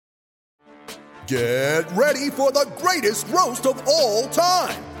Get ready for the greatest roast of all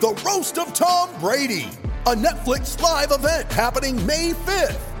time, the Roast of Tom Brady, a Netflix live event happening May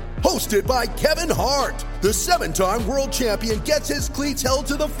 5th. Hosted by Kevin Hart, the 7-time world champion gets his cleats held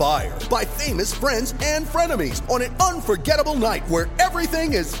to the fire by famous friends and frenemies on an unforgettable night where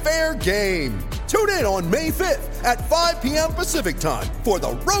everything is fair game. Tune in on May 5th at 5 p.m. Pacific time for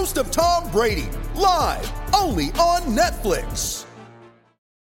the Roast of Tom Brady, live only on Netflix.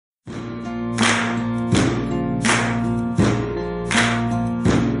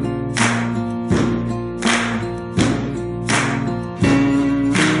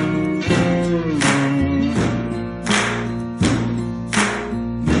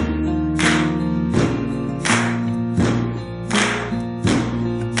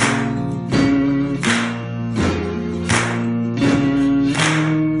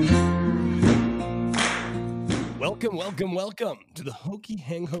 Welcome to the Hokie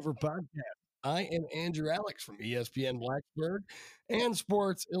Hangover Podcast. I am Andrew Alex from ESPN Blacksburg and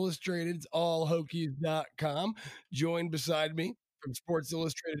Sports Illustrated's AllHokies.com. Joined beside me from Sports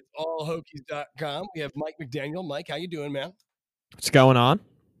Illustrated's AllHokies.com, we have Mike McDaniel. Mike, how you doing, man? What's going on?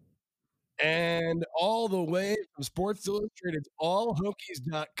 And all the way from Sports Illustrated's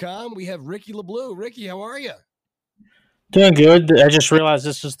AllHokies.com, we have Ricky LeBlue. Ricky, how are you? Doing good. I just realized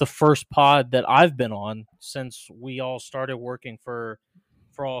this is the first pod that I've been on since we all started working for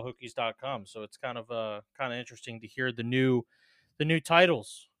allhookies.com. So it's kind of interesting to hear the new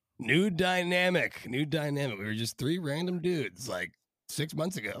titles. New dynamic. We were just three random dudes like 6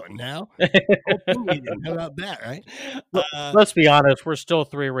 months ago, and now how about that, right? Let's be honest, we're still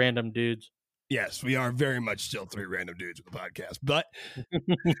three random dudes. Yes, we are very much still three random dudes with the podcast, but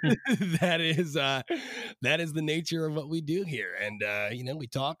that is the nature of what we do here. And, we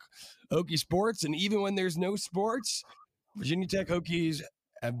talk Hokie sports, and even when there's no sports, Virginia Tech Hokies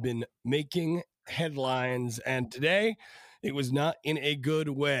have been making headlines, and today it was not in a good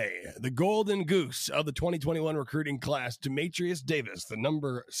way. The golden goose of the 2021 recruiting class, Demetrius Davis, the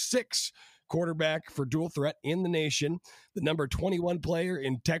number 6 quarterback for dual threat in the nation, the number 21 player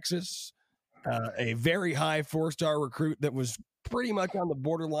in Texas, a very high 4-star recruit that was pretty much on the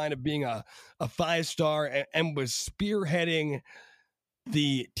borderline of being a 5-star and was spearheading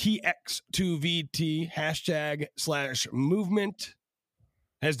the TX2VT #/movement,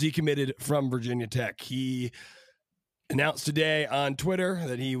 has decommitted from Virginia Tech. He announced today on Twitter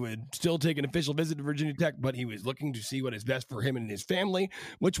that he would still take an official visit to Virginia Tech, but he was looking to see what is best for him and his family,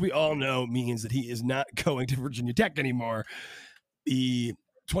 which we all know means that he is not going to Virginia Tech anymore. The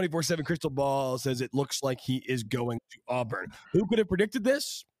 24/7 crystal ball says it looks like he is going to Auburn. Who could have predicted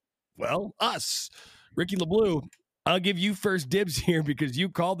this? Well, us. Ricky LeBlue, I'll give you first dibs here because you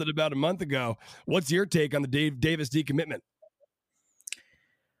called it about a month ago. What's your take on the Davis decommitment?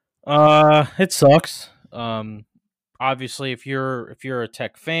 It sucks. Obviously, if you're a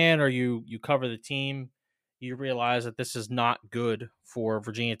Tech fan or you cover the team, you realize that this is not good for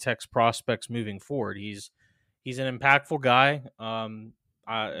Virginia Tech's prospects moving forward. He's an impactful guy.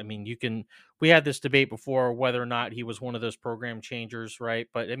 We had this debate before whether or not he was one of those program changers, right?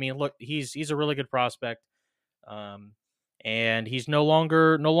 But I mean, look, he's a really good prospect, and he's no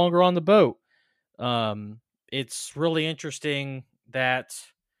longer on the boat. It's really interesting that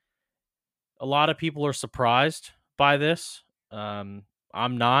a lot of people are surprised by this. I'm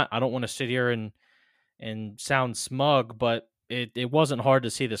not. I don't want to sit here and sound smug, but it wasn't hard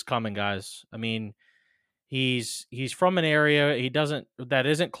to see this coming, guys. I mean, He's from an area that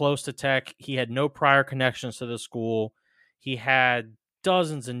isn't close to Tech. He had no prior connections to the school. He had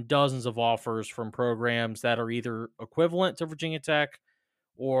dozens and dozens of offers from programs that are either equivalent to Virginia Tech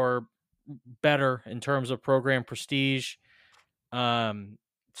or better in terms of program prestige. So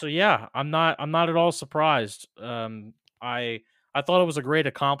yeah, I'm not at all surprised. I thought it was a great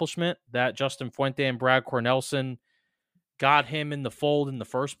accomplishment that Justin Fuente and Brad Cornelson got him in the fold in the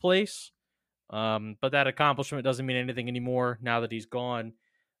first place. But that accomplishment doesn't mean anything anymore now that he's gone.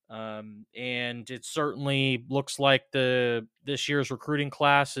 And it certainly looks like this year's recruiting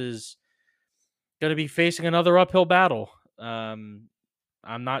class is going to be facing another uphill battle. I'm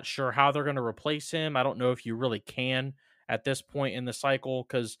not sure how they're going to replace him. I don't know if you really can at this point in the cycle,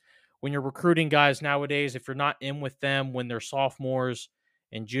 because when you're recruiting guys nowadays, if you're not in with them when they're sophomores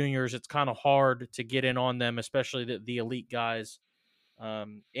and juniors, it's kind of hard to get in on them, especially the elite guys.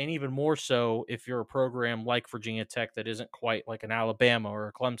 And even more so if you're a program like Virginia Tech that isn't quite like an Alabama or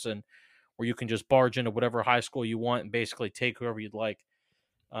a Clemson, where you can just barge into whatever high school you want and basically take whoever you'd like.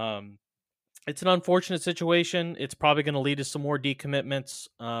 It's an unfortunate situation. It's probably going to lead to some more decommitments.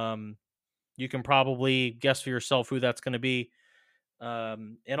 You can probably guess for yourself who that's going to be.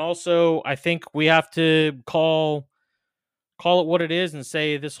 And also, I think we have to call it what it is and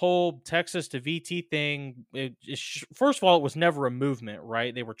say this whole Texas to VT thing. First of all, it was never a movement,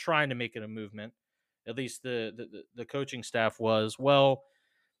 right? They were trying to make it a movement. At least the coaching staff was. Well,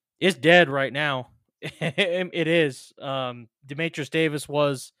 it's dead right now. It is. Demetrius Davis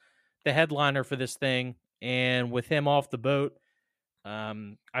was the headliner for this thing, and with him off the boat,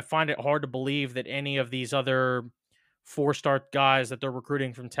 I find it hard to believe that any of these other 4-star guys that they're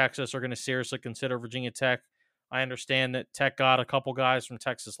recruiting from Texas are going to seriously consider Virginia Tech. I understand that Tech got a couple guys from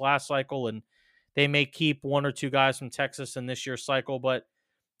Texas last cycle, and they may keep 1 or 2 guys from Texas in this year's cycle, but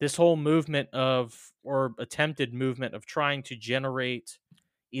this whole movement or attempted movement of trying to generate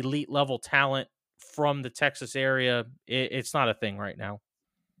elite level talent from the Texas area, it's not a thing right now.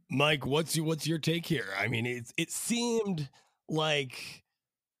 Mike, what's your take here? I mean, it seemed like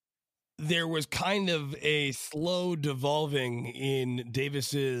there was kind of a slow devolving in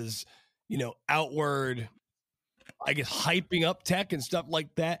Davis's, outward, I guess, hyping up Tech and stuff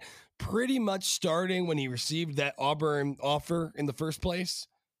like that, pretty much starting when he received that Auburn offer in the first place.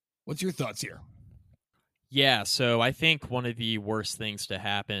 What's your thoughts here? Yeah, so I think one of the worst things to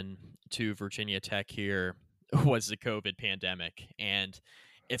happen to Virginia Tech here was the COVID pandemic. And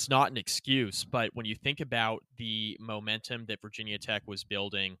it's not an excuse, but when you think about the momentum that Virginia Tech was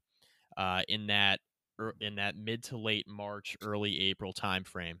building in that mid to late March, early April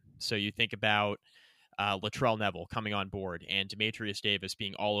timeframe. So you think about Latrell Neville coming on board and Demetrius Davis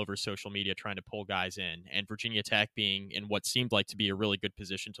being all over social media trying to pull guys in, and Virginia Tech being in what seemed like to be a really good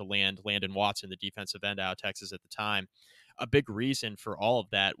position to land Landon Watson, the defensive end out of Texas at the time. A big reason for all of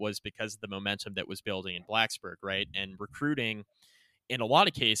that was because of the momentum that was building in Blacksburg, right? And recruiting in a lot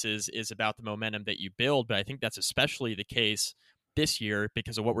of cases is about the momentum that you build, but I think that's especially the case this year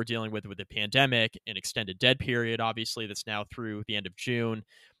because of what we're dealing with the pandemic, an extended dead period, obviously, that's now through the end of June,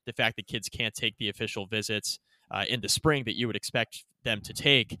 the fact that kids can't take the official visits in the spring that you would expect them to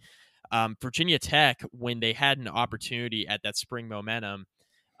take. Virginia Tech, when they had an opportunity at that spring momentum,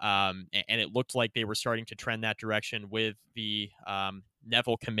 and it looked like they were starting to trend that direction with the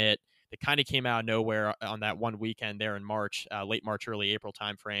Neville commit that kind of came out of nowhere on that one weekend there in March, late March, early April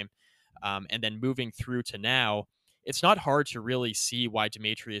timeframe, and then moving through to now, it's not hard to really see why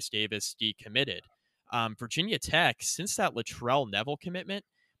Demetrius Davis decommitted. Virginia Tech, since that Latrell Neville commitment,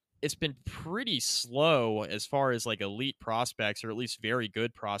 it's been pretty slow as far as like elite prospects, or at least very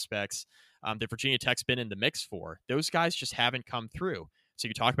good prospects that Virginia Tech's been in the mix for. Those guys just haven't come through. So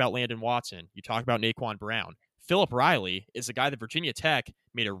you talk about Landon Watson, you talk about Naquan Brown. Philip Riley is a guy that Virginia Tech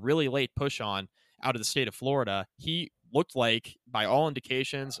made a really late push on out of the state of Florida. He looked like, by all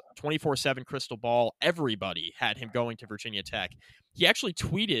indications, 24/7 crystal ball, everybody had him going to Virginia Tech. He actually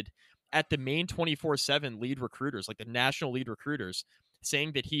tweeted at the main 24/7 lead recruiters, like the national lead recruiters,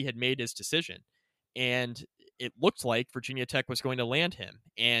 saying that he had made his decision. And it looked like Virginia Tech was going to land him.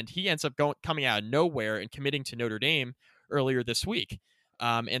 And he ends up coming out of nowhere and committing to Notre Dame earlier this week.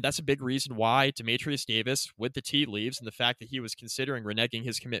 And that's a big reason why Demetrius Davis, with the tea leaves and the fact that he was considering reneging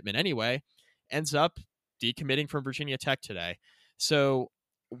his commitment anyway, ends up decommitting from Virginia Tech today. So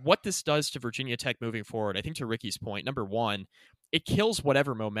what this does to Virginia Tech moving forward, I think to Ricky's point, number one, it kills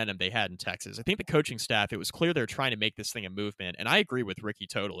whatever momentum they had in Texas. I think the coaching staff, it was clear they're trying to make this thing a movement. And I agree with Ricky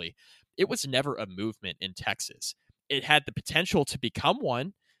totally. It was never a movement in Texas. It had the potential to become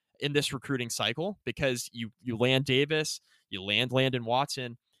one in this recruiting cycle because you land Davis, you land Landon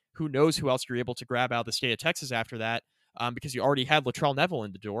Watson. Who knows who else you're able to grab out of the state of Texas after that, because you already had Latrell Neville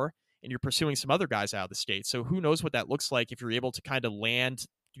in the door and you're pursuing some other guys out of the state. So who knows what that looks like if you're able to kind of land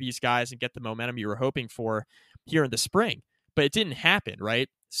these guys and get the momentum you were hoping for here in the spring. But it didn't happen, right?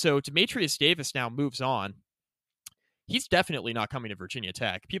 So Demetrius Davis now moves on. He's definitely not coming to Virginia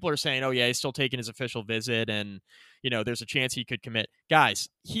Tech. People are saying, oh, yeah, he's still taking his official visit and, there's a chance he could commit. Guys,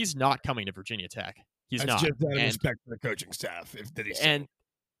 he's not coming to Virginia Tech. He's That's not. just out of respect for the coaching staff.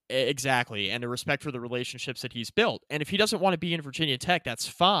 Exactly. And a respect for the relationships that he's built. And if he doesn't want to be in Virginia Tech, that's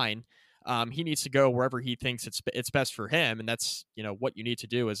fine. He needs to go wherever he thinks it's best for him, and that's what you need to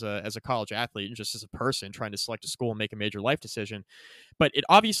do as a college athlete and just as a person trying to select a school and make a major life decision. But it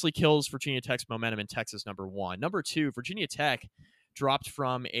obviously kills Virginia Tech's momentum in Texas. Number one. Number two, Virginia Tech dropped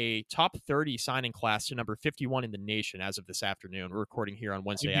from a top 30 signing class to number 51 in the nation as of this afternoon. We're recording here on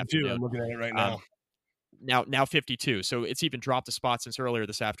Wednesday 52, afternoon. I'm looking at it right now. Now 52. So it's even dropped a spot since earlier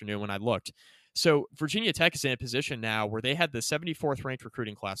this afternoon when I looked. So Virginia Tech is in a position now where they had the 74th ranked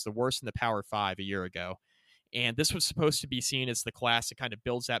recruiting class, the worst in the Power 5 a year ago. And this was supposed to be seen as the class that kind of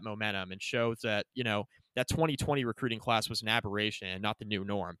builds that momentum and shows that, that 2020 recruiting class was an aberration and not the new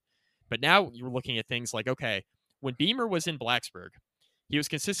norm. But now you're looking at things like, okay, when Beamer was in Blacksburg, he was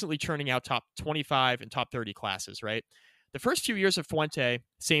consistently churning out top 25 and top 30 classes, right? The first few years of Fuente,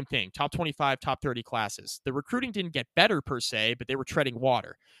 same thing, top 25, top 30 classes. The recruiting didn't get better per se, but they were treading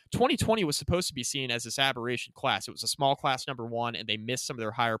water. 2020 was supposed to be seen as this aberration class. It was a small class number one, and they missed some of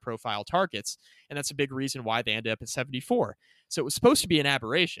their higher profile targets, and that's a big reason why they ended up at 74. So it was supposed to be an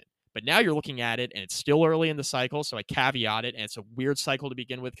aberration, but now you're looking at it, and it's still early in the cycle, so I caveat it, and it's a weird cycle to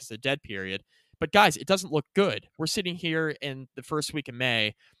begin with because of the dead period. But guys, it doesn't look good. We're sitting here in the first week of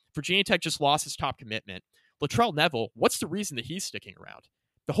May. Virginia Tech just lost its top commitment. Latrell Neville, what's the reason that he's sticking around?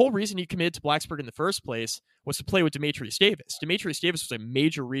 The whole reason he committed to Blacksburg in the first place was to play with Demetrius Davis. Demetrius Davis was a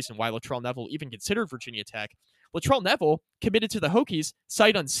major reason why Latrell Neville even considered Virginia Tech. Latrell Neville committed to the Hokies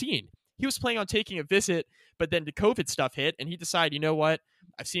sight unseen. He was planning on taking a visit, but then the COVID stuff hit, and he decided, you know what?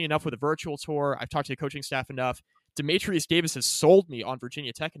 I've seen enough with a virtual tour. I've talked to the coaching staff enough. Demetrius Davis has sold me on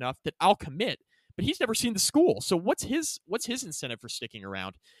Virginia Tech enough that I'll commit. But he's never seen the school. So what's his incentive for sticking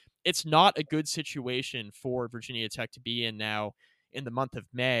around? It's not a good situation for Virginia Tech to be in now in the month of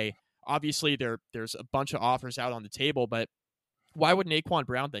May. Obviously, there's a bunch of offers out on the table, but why would Naquan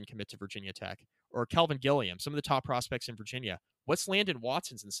Brown then commit to Virginia Tech? Or Kelvin Gilliam, some of the top prospects in Virginia? What's Landon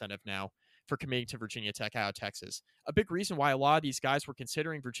Watson's incentive now for committing to Virginia Tech out of Texas? A big reason why a lot of these guys were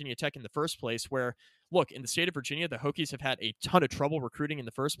considering Virginia Tech in the first place, where, look, in the state of Virginia, the Hokies have had a ton of trouble recruiting in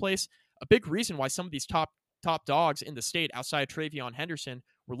the first place. A big reason why some of these top dogs in the state outside of Travion Henderson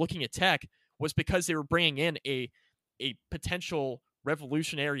were looking at Tech was because they were bringing in a potential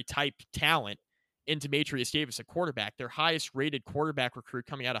revolutionary type talent in Demetrius Davis, a quarterback, their highest rated quarterback recruit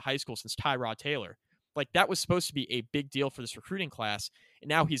coming out of high school since Tyrod Taylor. Like, that was supposed to be a big deal for this recruiting class, and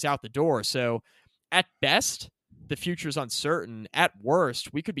now he's out the door. So at best, the future's uncertain. At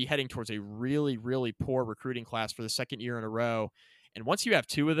worst, we could be heading towards a really, really poor recruiting class for the second year in a row. And once you have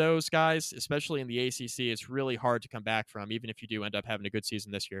two of those guys, especially in the ACC, it's really hard to come back from, even if you do end up having a good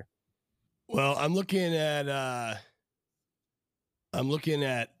season this year. Well, I'm looking at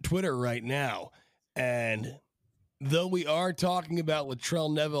Twitter right now, and though we are talking about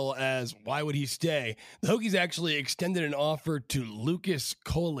Latrell Neville as why would he stay, the Hokies actually extended an offer to Lucas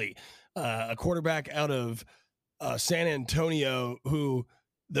Coley, a quarterback out of San Antonio, who,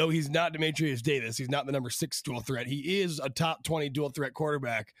 though he's not Demetrius Davis, he's not the number 6 dual threat, he is a top 20 dual threat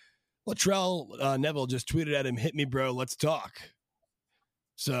quarterback. Latrell Neville just tweeted at him, "Hit me, bro, let's talk."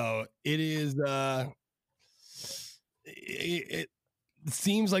 So it is, it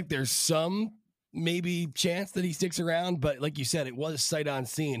seems like there's some maybe chance that he sticks around, but like you said, it was sight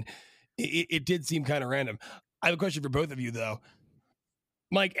unseen. It did seem kind of random. I have a question for both of you, though.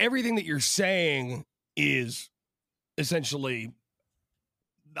 Mike, everything that you're saying is essentially,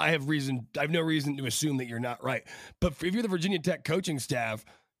 I have no reason to assume that you're not right. But if you're the Virginia Tech coaching staff,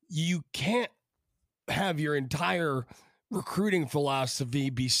 you can't have your entire recruiting philosophy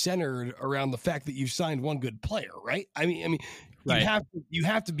be centered around the fact that you've signed one good player, right? I mean, right. You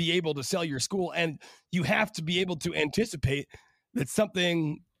have to be able to sell your school, and you have to be able to anticipate that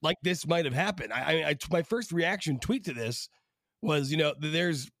something like this might have happened. My first reaction tweet to this was,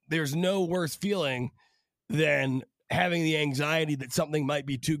 there's no worse feeling than having the anxiety that something might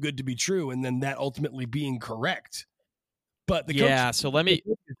be too good to be true, and then that ultimately being correct. But we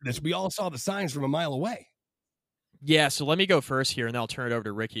all saw the signs from a mile away. Yeah, so let me go first here, and then I'll turn it over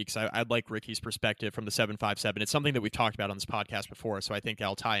to Ricky, because I'd like Ricky's perspective from the 757. It's something that we've talked about on this podcast before, so I think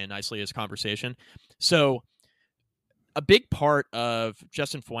that'll tie in nicely as conversation. So a big part of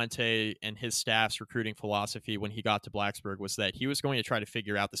Justin Fuente and his staff's recruiting philosophy when he got to Blacksburg was that he was going to try to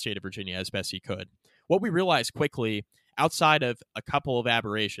figure out the state of Virginia as best he could. What we realized quickly, outside of a couple of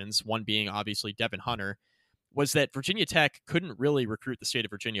aberrations, one being obviously Devin Hunter, was that Virginia Tech couldn't really recruit the state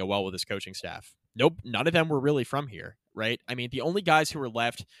of Virginia well with his coaching staff. Nope, none of them were really from here, right? I mean, the only guys who were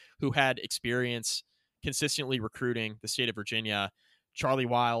left who had experience consistently recruiting the state of Virginia, Charlie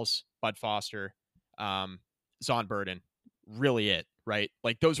Wiles, Bud Foster, Zon Burden, really it, right?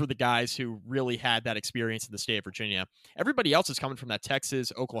 Like, those were the guys who really had that experience in the state of Virginia. Everybody else is coming from that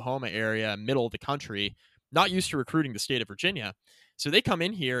Texas, Oklahoma area, middle of the country, not used to recruiting the state of Virginia. So they come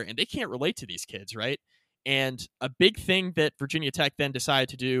in here and they can't relate to these kids, right? And a big thing that Virginia Tech then decided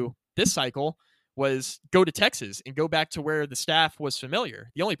to do this cycle was go to Texas and go back to where the staff was familiar.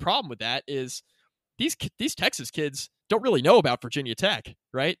 The only problem with that is these Texas kids don't really know about Virginia Tech,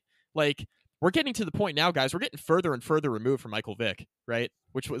 right? Like, we're getting to the point now, guys, we're getting further and further removed from Michael Vick, right?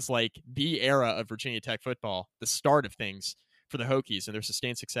 Which was like the era of Virginia Tech football, the start of things for the Hokies and their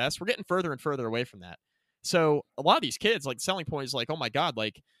sustained success. We're getting further and further away from that. So a lot of these kids, like, the selling point is like, oh my God,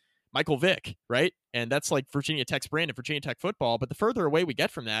 like Michael Vick, right? And that's like Virginia Tech's brand of Virginia Tech football. But the further away we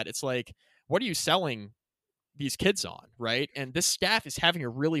get from that, it's like, what are you selling these kids on, right? And this staff is having a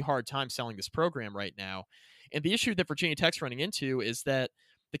really hard time selling this program right now. And the issue that Virginia Tech's running into is that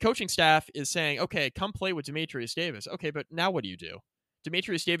the coaching staff is saying, okay, come play with Demetrius Davis. Okay, but now what do you do?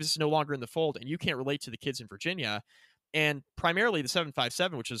 Demetrius Davis is no longer in the fold, and you can't relate to the kids in Virginia. And primarily the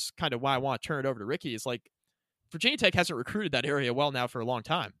 757, which is kind of why I want to turn it over to Ricky, is like Virginia Tech hasn't recruited that area well now for a long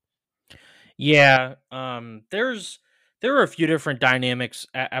time. Yeah, there are a few different dynamics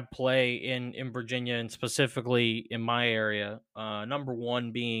at play in Virginia, and specifically in my area. Number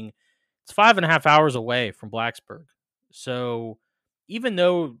one being it's 5.5 hours away from Blacksburg. So even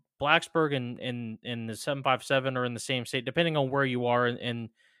though Blacksburg and the 757 are in the same state, depending on where you are in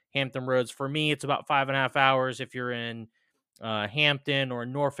Hampton Roads, for me, it's about 5.5 hours. If you're in Hampton or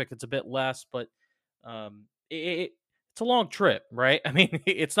Norfolk, it's a bit less, but it's a long trip, right? I mean,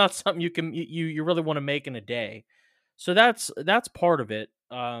 it's not something you really want to make in a day. So that's part of it.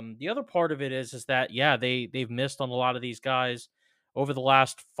 The other part of it is that yeah, they've missed on a lot of these guys over the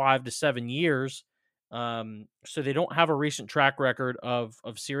last 5 to 7 years. So they don't have a recent track record of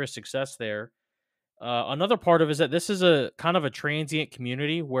serious success there. Another part of it is that this is a kind of a transient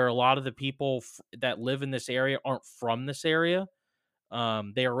community where a lot of the people that live in this area aren't from this area.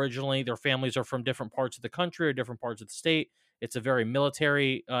 Their families are from different parts of the country or different parts of the state. It's a very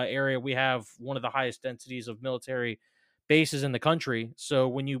military area. We have one of the highest densities of military bases in the country. So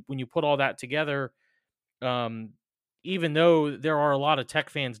when you put all that together, even though there are a lot of Tech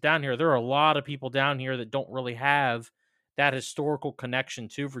fans down here, there are a lot of people down here that don't really have that historical connection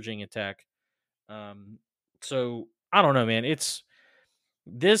to Virginia Tech. So I don't know, man. It's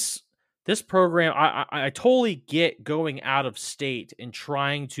this program. I totally get going out of state and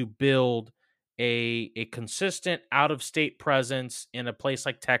trying to build a consistent out of state presence in a place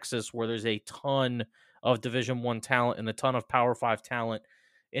like Texas, where there's a ton of Division I talent and a ton of Power 5 talent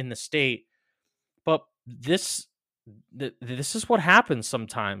in the state. But this is what happens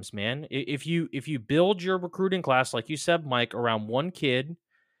sometimes, man. If you build your recruiting class, like you said, Mike, around one kid,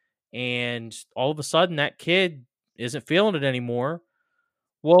 and all of a sudden that kid isn't feeling it anymore,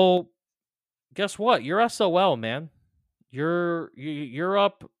 well, guess what? You're SOL, man. You're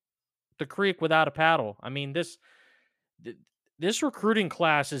up the creek without a paddle. I mean, this recruiting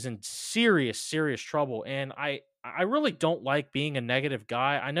class is in serious trouble, and I really don't like being a negative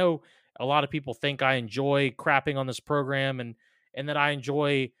guy. I know a lot of people think I enjoy crapping on this program and that I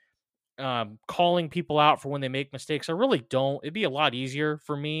enjoy calling people out for when they make mistakes. I really don't. It'd be a lot easier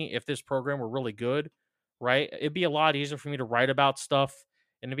for me if this program were really good, right? It'd be a lot easier for me to write about stuff,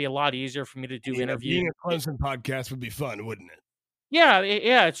 and it'd be a lot easier for me to do interviews. Being a Clemson podcast would be fun, wouldn't it? Yeah,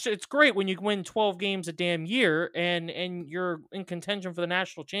 it's great when you win 12 games a damn year and you're in contention for the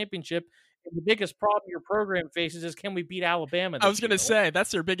national championship. And the biggest problem your program faces is, can we beat Alabama? I was going to say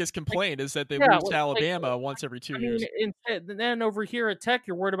that's their biggest complaint, is that they lose to Alabama once every 2 years. And then over here at Tech,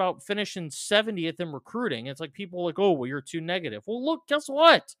 you're worried about finishing 70th in recruiting. It's like people are like, oh, well, you're too negative. Well, look, guess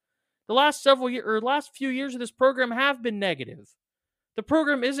what? The last few years of this program have been negative. The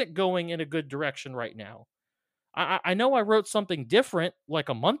program isn't going in a good direction right now. I know I wrote something different like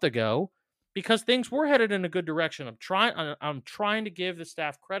a month ago because things were headed in a good direction. I'm trying to give the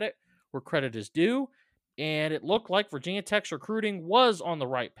staff credit where credit is due, and it looked like Virginia Tech's recruiting was on the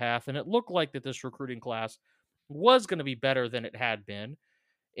right path, and it looked like that this recruiting class was going to be better than it had been.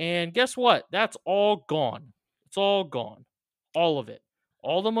 And guess what? That's all gone. It's all gone. All of it.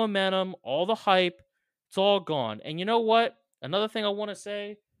 All the momentum, all the hype, it's all gone. And you know what? Another thing I want to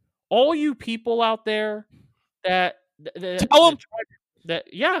say, all you people out there all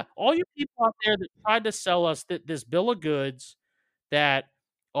you people out there that tried to sell us this bill of goods that,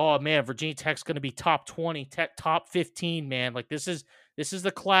 oh man, Virginia Tech's going to be top 20, top 15, man. Like this is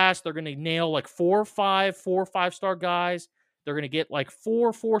the class. They're going to nail like 4 or 5-star guys. They're going to get like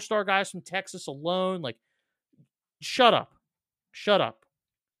 4 4-star guys from Texas alone. Like, shut up.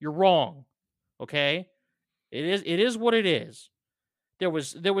 You're wrong. Okay. It is what it is. There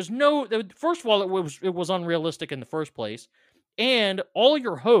was no, first of all, it was unrealistic in the first place. And all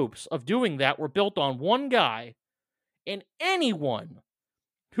your hopes of doing that were built on one guy, and anyone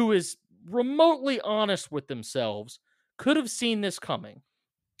who is remotely honest with themselves could have seen this coming.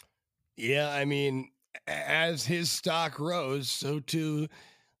 Yeah, I mean, as his stock rose, so too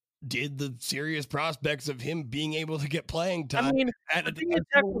did the serious prospects of him being able to get playing time. I mean, Virginia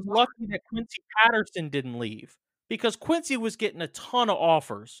Tech was lucky that Quincy Patterson didn't leave, because Quincy was getting a ton of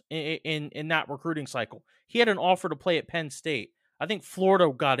offers in that recruiting cycle. He had an offer to play at Penn State. I think Florida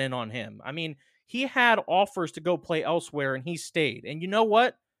got in on him. I mean, he had offers to go play elsewhere, and he stayed. And you know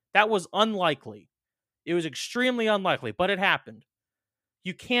what? That was unlikely. It was extremely unlikely, but it happened.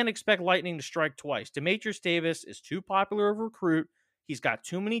 You can't expect lightning to strike twice. Demetrius Davis is too popular of a recruit. He's got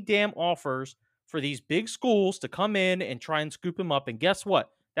too many damn offers for these big schools to come in and try and scoop him up. And guess what?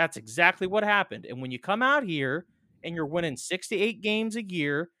 That's exactly what happened. And when you come out here and you're winning 6 to 8 games a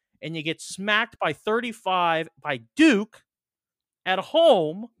year and you get smacked by 35 by Duke at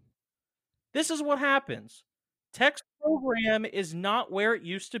home, this is what happens. Tech's program is not where it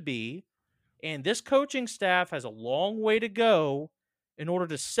used to be, and this coaching staff has a long way to go in order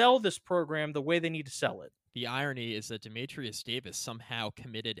to sell this program the way they need to sell it. The irony is that Demetrius Davis somehow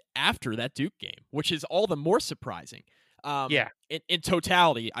committed after that Duke game, which is all the more surprising. Yeah. In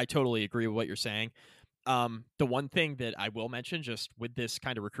totality, I totally agree with what you're saying. The one thing that I will mention, just with this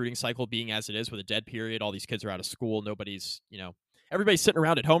kind of recruiting cycle being as it is, with a dead period, all these kids are out of school, nobody's, everybody's sitting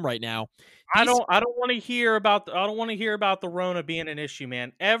around at home right now. I don't want to hear about the Rona being an issue,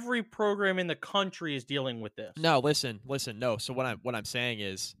 man. Every program in the country is dealing with this. No, listen. No. So what I'm saying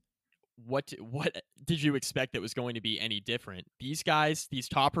is, what did you expect that was going to be any different? These guys, these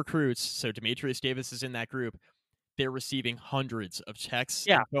top recruits, so Demetrius Davis is in that group, they're receiving hundreds of texts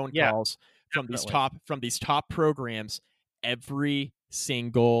and phone calls from these top programs every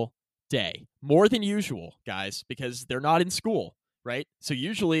single day. More than usual, guys, because they're not in school, right? So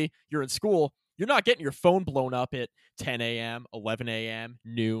usually you're in school, you're not getting your phone blown up at 10 a.m., 11 a.m.,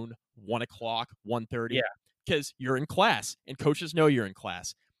 noon, 1 o'clock, 1:30, because you're in class and coaches know you're in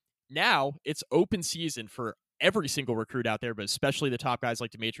class. Now it's open season for every single recruit out there, but especially the top guys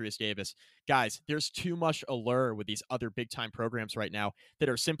like Demetrius Davis. Guys, there's too much allure with these other big-time programs right now that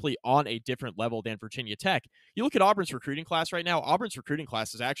are simply on a different level than Virginia Tech. You look at Auburn's recruiting class right now, Auburn's recruiting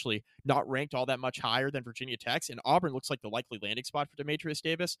class is actually not ranked all that much higher than Virginia Tech's, and Auburn looks like the likely landing spot for Demetrius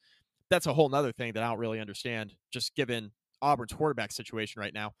Davis. That's a whole nother thing that I don't really understand, just given Auburn's quarterback situation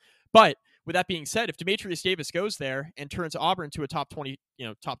right now. But with that being said, if Demetrius Davis goes there and turns Auburn to a top 20,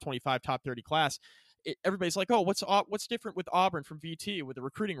 top 25, top 30 class, everybody's like, oh, what's different with Auburn from VT with the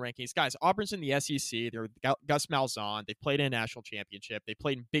recruiting rankings? Guys, Auburn's in the SEC. They're Gus Malzahn. They've played in a national championship. They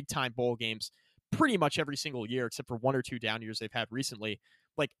played in big-time bowl games pretty much every single year, except for 1 or 2 down years they've had recently.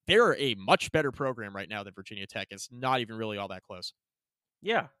 Like, they're a much better program right now than Virginia Tech. It's not even really all that close.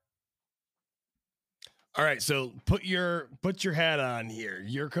 Yeah. All right, so put your hat on here.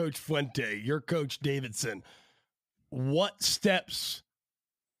 Your Coach Fuente, your Coach Davidson. What steps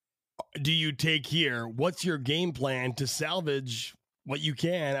do you take here? What's your game plan to salvage what you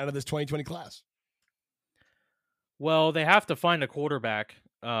can out of this 2020 class? Well, they have to find a quarterback.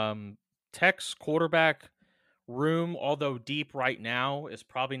 Tech's quarterback room, although deep right now, is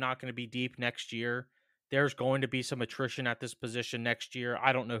probably not going to be deep next year. There's going to be some attrition at this position next year.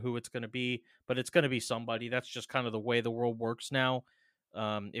 I don't know who it's going to be, but it's going to be somebody. That's just kind of the way the world works now.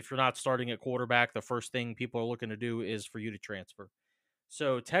 If you're not starting at quarterback, the first thing people are looking to do is for you to transfer.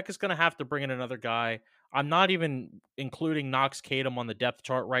 So Tech is going to have to bring in another guy. I'm not even including Knox Kadum on the depth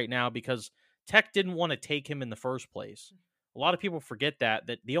chart right now because Tech didn't want to take him in the first place. A lot of people forget that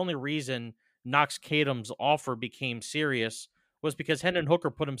the only reason Knox Kadum's offer became serious was because Hendon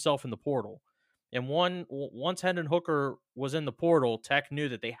Hooker put himself in the portal. And once Hendon Hooker was in the portal, Tech knew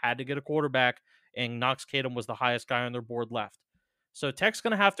that they had to get a quarterback, and Knox Kadum was the highest guy on their board left. So Tech's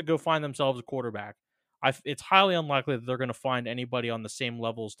going to have to go find themselves a quarterback. It's highly unlikely that they're going to find anybody on the same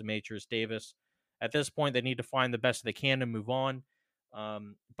level as Demetrius Davis. At this point, they need to find the best they can to move on.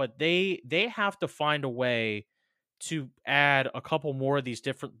 But they have to find a way to add a couple more of these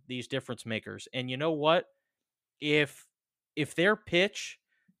difference makers. And you know what? If their pitch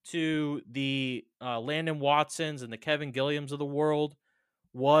to the Landon Watsons and the Kevin Gilliams of the world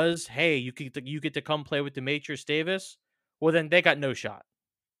was, hey, you get to come play with Demetrius Davis, well, then they got no shot,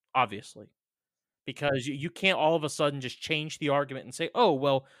 obviously. Because you can't all of a sudden just change the argument and say, oh,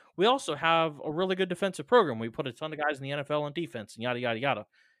 well, we also have a really good defensive program. We put a ton of guys in the NFL on defense and yada, yada, yada.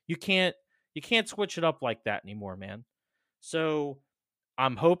 You can't switch it up like that anymore, man. So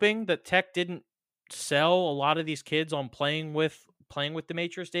I'm hoping that Tech didn't sell a lot of these kids on playing with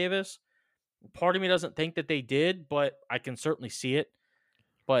Demetrius Davis. Part of me doesn't think that they did, but I can certainly see it.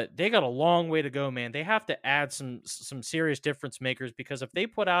 But they got a long way to go, man. They have to add some serious difference makers, because if they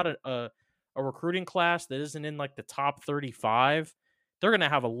put out a recruiting class that isn't in like the top 35, they're going to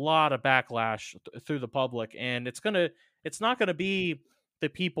have a lot of backlash through the public. And it's not going to be the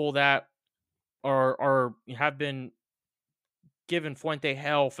people that have been giving Fuente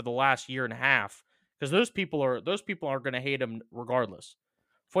hell for the last year and a half, because those people are going to hate him regardless.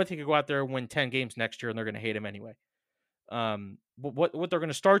 Fuente could go out there and win 10 games next year, and they're going to hate him anyway. What they're going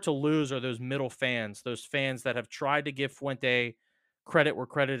to start to lose are those middle fans, those fans that have tried to give Fuente credit where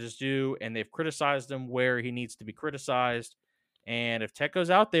credit is due, and they've criticized him where he needs to be criticized. And if Tech goes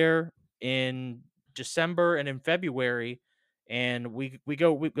out there in December and in February, and we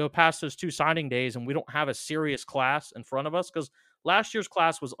go past those 2 signing days, and we don't have a serious class in front of us, because last year's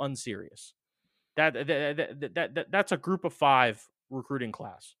class was unserious. That's a group of 5 recruiting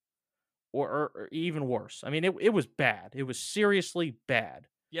class, or even worse. I mean, it was bad. It was seriously bad.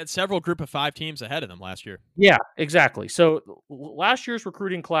 You had several group of 5 teams ahead of them last year. Yeah, exactly. So last year's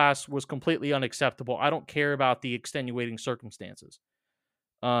recruiting class was completely unacceptable. I don't care about the extenuating circumstances.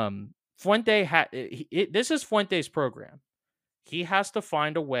 Fuente this is Fuente's program. He has to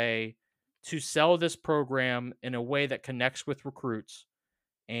find a way to sell this program in a way that connects with recruits.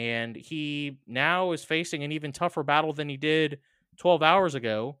 And he now is facing an even tougher battle than he did 12 hours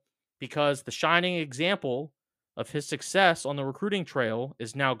ago, because the shining example of his success on the recruiting trail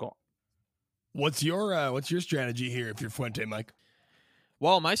is now gone. What's your strategy here if you're Fuente, Mike?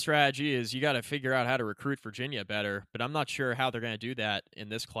 Well, my strategy is you got to figure out how to recruit Virginia better, but I'm not sure how they're going to do that in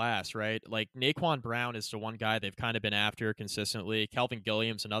this class, right? Like, Naquan Brown is the one guy they've kind of been after consistently. Kelvin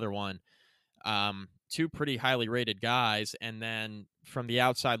Gilliam's another one. 2 pretty highly rated guys. And then from the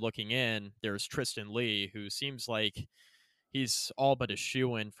outside looking in, there's Tristan Lee, who seems like he's all but a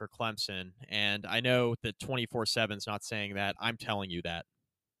shoo-in for Clemson. And I know that 24/7's not saying that. I'm telling you that.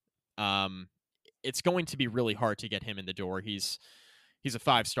 It's going to be really hard to get him in the door. He's a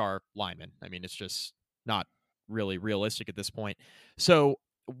 5-star lineman. I mean, it's just not really realistic at this point. So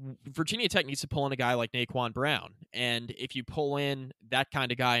Virginia Tech needs to pull in a guy like Naquan Brown. And if you pull in that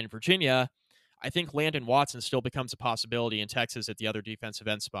kind of guy in Virginia, I think Landon Watson still becomes a possibility in Texas at the other defensive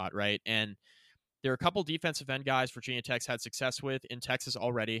end spot, right? And there are a couple defensive end guys Virginia Tech's had success with in Texas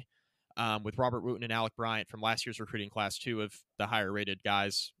already, with Robert Wooten and Alec Bryant from last year's recruiting class, 2 of the higher-rated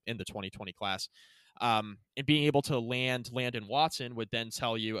guys in the 2020 class. And being able to land Landon Watson would then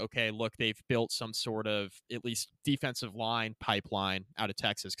tell you, okay, look, they've built some sort of at least defensive line pipeline out of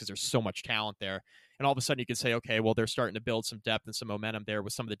Texas, because there's so much talent there. And all of a sudden you can say, okay, well, they're starting to build some depth and some momentum there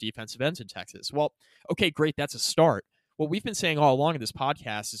with some of the defensive ends in Texas. Well, okay, great. That's a start. What we've been saying all along in this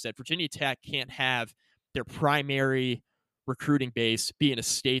podcast is that Virginia Tech can't have their primary recruiting base be in a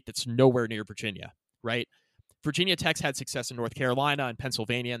state that's nowhere near Virginia, right? Virginia Tech's had success in North Carolina and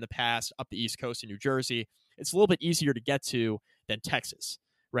Pennsylvania in the past, up the East Coast in New Jersey. It's a little bit easier to get to than Texas,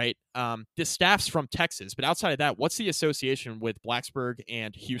 right? This staff's from Texas, but outside of that, what's the association with Blacksburg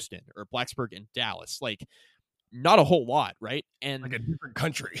and Houston, or Blacksburg and Dallas? Like, not a whole lot, right? And like a different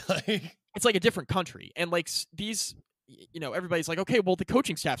country. It's like a different country. And like these, everybody's like, okay, well, the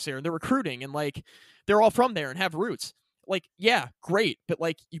coaching staff's there and they're recruiting and like they're all from there and have roots. Like, yeah, great. But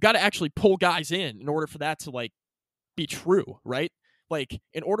like, you got to actually pull guys in order for that to like be true, right? Like,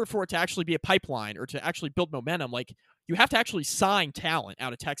 in order for it to actually be a pipeline or to actually build momentum, like, you have to actually sign talent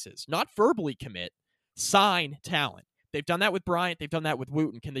out of Texas, not verbally commit, sign talent. They've done that with Bryant. They've done that with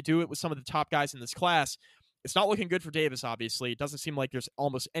Wooten. Can they do it with some of the top guys in this class? It's not looking good for Davis, obviously. It doesn't seem like there's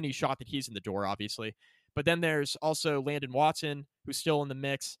almost any shot that he's in the door, obviously. But then there's also Landon Watson, who's still in the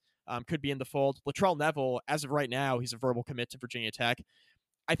mix, could be in the fold. Latrell Neville, as of right now, he's a verbal commit to Virginia Tech.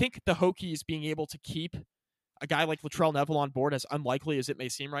 I think the Hokies being able to keep a guy like Latrell Neville on board, as unlikely as it may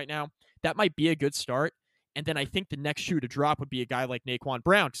seem right now, that might be a good start. And then I think the next shoe to drop would be a guy like Naquan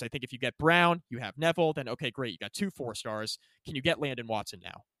Brown, because I think if you get Brown, you have Neville, then okay, great, you got 2 4-stars. Can you get Landon Watson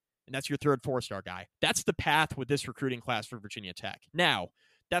now? And that's your 3rd 4-star guy. That's the path with this recruiting class for Virginia Tech. Now,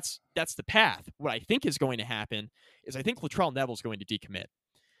 that's the path. What I think is going to happen is I think Latrell Neville is going to decommit.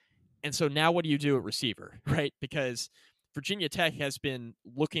 And so now what do you do at receiver, right? Because Virginia Tech has been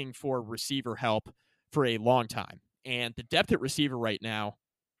looking for receiver help for a long time. And the depth at receiver right now,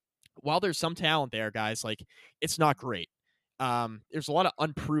 while there's some talent there, guys, like, it's not great. There's a lot of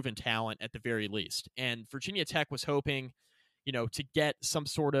unproven talent at the very least. And Virginia Tech was hoping, to get some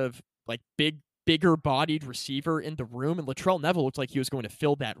sort of like bigger bodied receiver in the room. And Latrell Neville looked like he was going to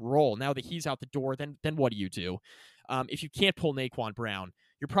fill that role. Now that he's out the door, then what do? If you can't pull Naquan Brown,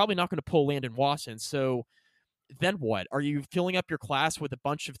 you're probably not going to pull Landon Watson. So then what? Are you filling up your class with a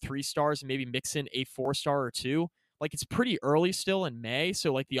bunch of 3-stars and maybe mix in a 4-star or 2? Like, it's pretty early still in May,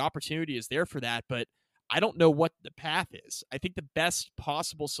 so like the opportunity is there for that, but I don't know what the path is. I think the best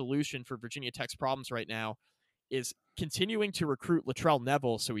possible solution for Virginia Tech's problems right now is continuing to recruit Latrell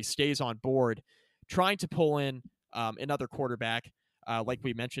Neville so he stays on board, trying to pull in another quarterback, like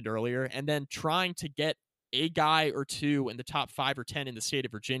we mentioned earlier, and then trying to get a guy or 2 in the top 5 or 10 in the state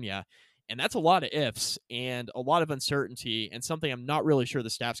of Virginia. And that's a lot of ifs and a lot of uncertainty, and something I'm not really sure the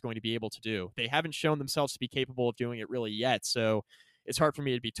staff's going to be able to do. They haven't shown themselves to be capable of doing it really yet, so it's hard for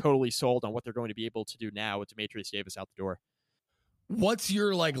me to be totally sold on what they're going to be able to do now with Demetrius Davis out the door. What's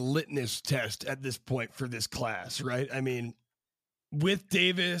your like litmus test at this point for this class, right? I mean, with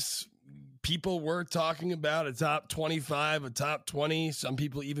Davis, people were talking about a top 25, a top 20. Some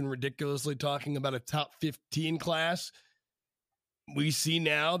people even ridiculously talking about a top 15 class. We see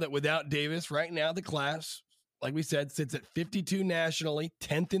now that without Davis, right now the class, like we said, sits at 52 nationally,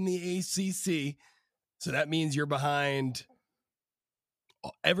 10th in the ACC. So that means you're behind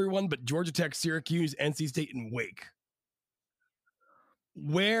everyone but Georgia Tech, Syracuse, NC State, and Wake.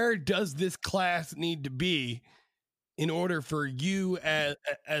 Where does this class need to be in order for you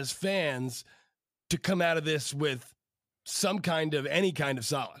as fans to come out of this with any kind of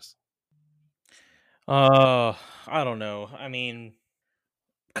solace? I don't know. I mean,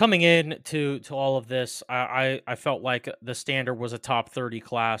 coming in to all of this, I felt like the standard was a top 30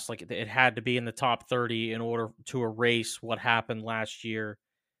 class. Like it had to be in the top 30 in order to erase what happened last year.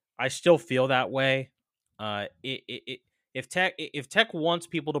 I still feel that way. If Tech wants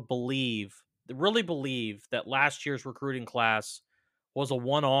people to really believe that last year's recruiting class was a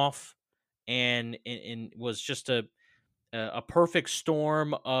one-off and was just a perfect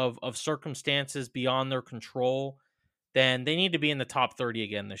storm of circumstances beyond their control, then they need to be in the top 30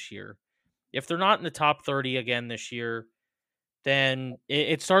 again this year. If they're not in the top 30 again this year, then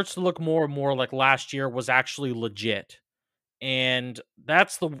it starts to look more and more like last year was actually legit. And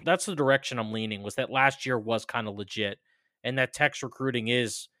that's the direction I'm leaning, was that last year was kind of legit, and that Tech's recruiting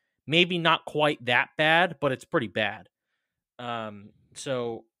is maybe not quite that bad, but it's pretty bad.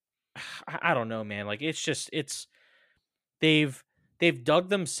 So I don't know, man. Like they've dug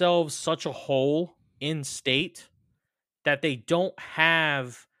themselves such a hole in state that they don't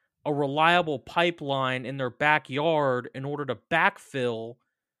have a reliable pipeline in their backyard in order to backfill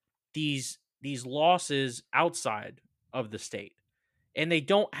these losses outside of the state. And they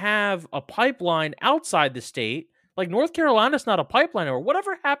don't have a pipeline outside the state. Like North Carolina's not a pipeline, or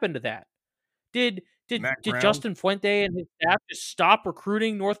whatever happened to that? Did Justin Fuente and his staff just stop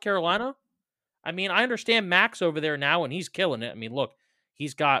recruiting North Carolina? I mean, I understand Max over there now, and he's killing it. I mean, look,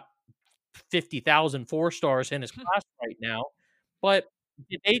 he's got 50,000 4-stars in his class right now. But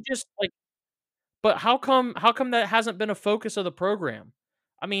did they just but how come that hasn't been a focus of the program?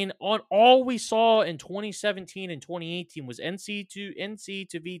 I mean, on all we saw in 2017 and 2018 was NC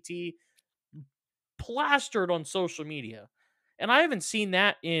to VT plastered on social media. And I haven't seen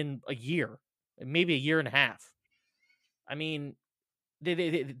that in a year, maybe a year and a half. I mean,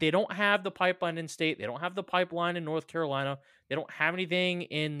 they don't have the pipeline in state. They don't have the pipeline in North Carolina. They don't have anything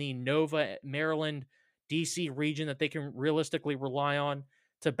in the Nova, Maryland, DC region that they can realistically rely on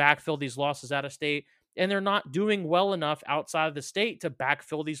to backfill these losses out of state. And they're not doing well enough outside of the state to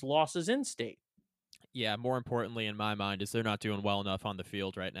backfill these losses in state. Yeah, more importantly in my mind is they're not doing well enough on the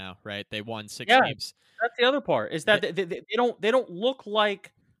field right now, right? They won 6 games. That's the other part, is that they don't look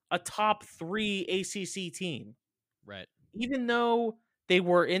like a top 3 ACC team. Right. Even though they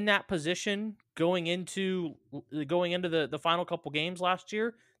were in that position going into the final couple games last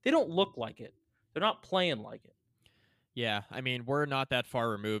year, they don't look like it. They're not playing like it. Yeah, I mean, we're not that far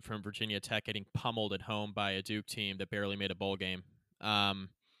removed from Virginia Tech getting pummeled at home by a Duke team that barely made a bowl game.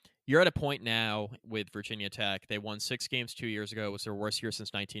 You're at a point now with Virginia Tech. They won 6 games 2 years ago. It was their worst year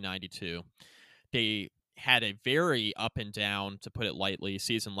since 1992. They had a very up and down, to put it lightly,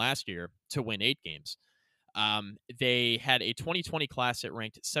 season last year to win 8 games. They had a 2020 class that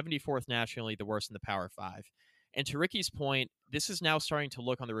ranked 74th nationally, the worst in the Power 5. And to Ricky's point, this is now starting to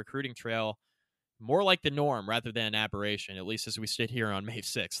look on the recruiting trail more like the norm rather than an aberration, at least as we sit here on May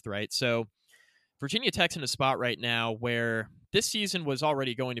 6th, right? So Virginia Tech's in a spot right now where this season was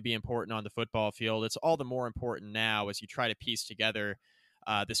already going to be important on the football field. It's all the more important now as you try to piece together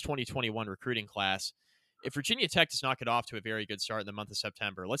this 2021 recruiting class. If Virginia Tech does not get off to a very good start in the month of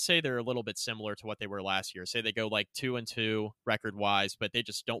September, let's say they're a little bit similar to what they were last year. Say they go like 2-2 record-wise, but they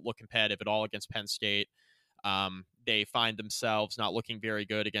just don't look competitive at all against Penn State. They find themselves not looking very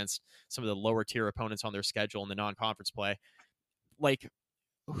good against some of the lower tier opponents on their schedule in the non-conference play. Like,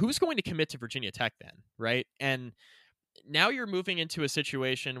 who's going to commit to Virginia Tech then, right? And now you're moving into a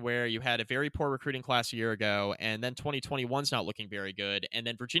situation where you had a very poor recruiting class a year ago, and then 2021's not looking very good, and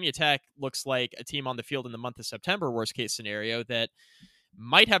then Virginia Tech looks like a team on the field in the month of September, worst case scenario, that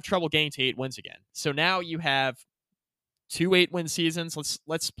might have trouble getting to 8 wins again. So now you have 2 8-win seasons.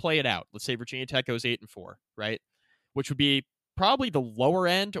 Let's play it out. Let's say Virginia Tech goes 8-4, right? Which would be probably the lower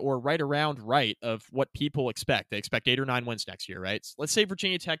end or right around right of what people expect. They expect 8 or 9 wins next year, right? So let's say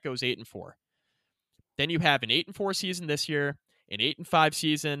Virginia Tech goes 8-4. Then you have an 8-4 season this year, an 8-5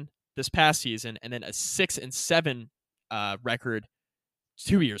 season this past season, and then a 6-7 record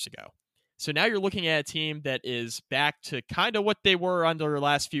 2 years ago. So now you're looking at a team that is back to kind of what they were under the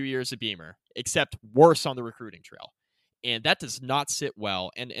last few years of Beamer, except worse on the recruiting trail. And that does not sit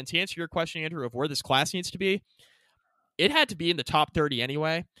well. And to answer your question, Andrew, of where this class needs to be, it had to be in the top 30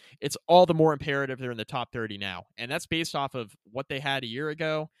 anyway. It's all the more imperative they're in the top 30 now. And that's based off of what they had a year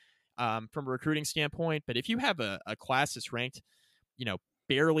ago from a recruiting standpoint. But if you have a class that's ranked,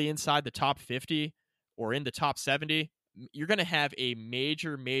 barely inside the top 50 or in the top 70, you're going to have a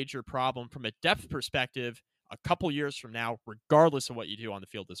major, major problem from a depth perspective a couple years from now, regardless of what you do on the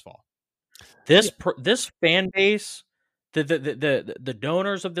field this fall. This fan base, the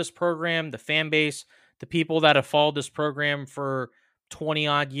donors of this program, the fan base, the people that have followed this program for 20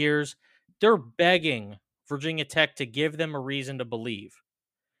 odd years, they're begging Virginia Tech to give them a reason to believe.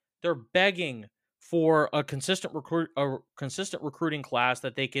 They're begging for a consistent recruiting class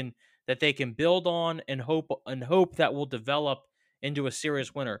that they can build on and hope that will develop into a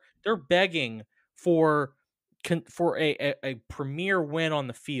serious winner. They're begging for a premier win on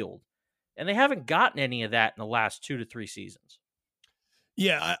the field. And they haven't gotten any of that in the last 2 to 3 seasons.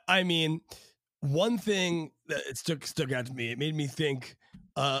 Yeah, I mean, one thing that stuck out to me, it made me think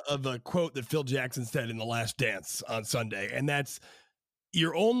of a quote that Phil Jackson said in The Last Dance on Sunday, and that's,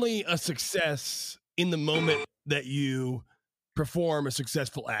 you're only a success in the moment that you perform a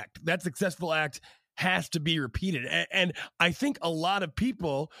successful act. That successful act has to be repeated. And I think a lot of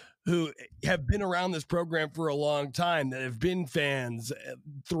people who have been around this program for a long time, that have been fans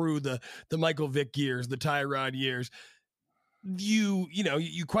through the Michael Vick years, the Tyrod years, you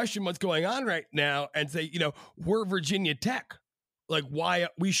question what's going on right now and say, we're Virginia Tech. Like, why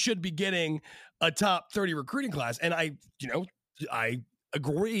we should be getting a top 30 recruiting class. And I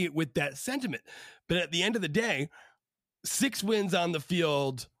agree with that sentiment. But at the end of the day, 6 wins on the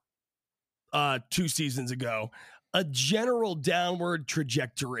field 2 seasons ago, a general downward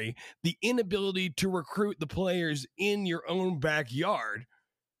trajectory, the inability to recruit the players in your own backyard.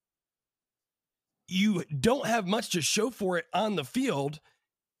 You don't have much to show for it on the field,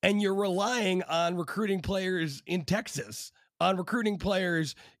 and you're relying on recruiting players in Texas, on recruiting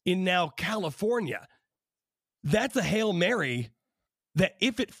players in now California. That's a Hail Mary that,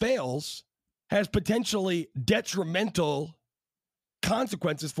 if it fails, has potentially detrimental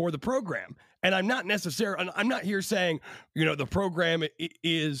consequences for the program. And I'm not here saying, the program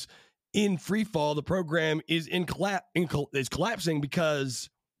is in free fall. The program is is collapsing, because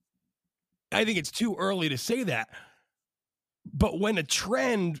I think it's too early to say that. But when a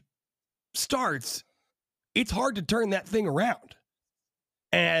trend starts, it's hard to turn that thing around.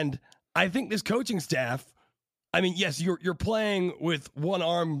 And I think this coaching staff, I mean, yes, you're playing with one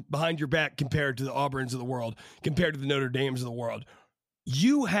arm behind your back compared to the Auburns of the world, compared to the Notre Dames of the world.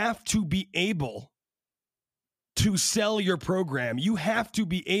 You have to be able to sell your program. You have to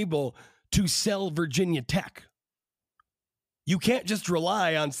be able to sell Virginia Tech. You can't just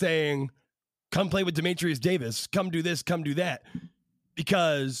rely on saying, come play with Demetrius Davis, come do this, come do that,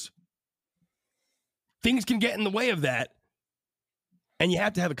 because things can get in the way of that, and you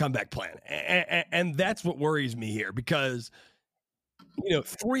have to have a comeback plan. And that's what worries me here, because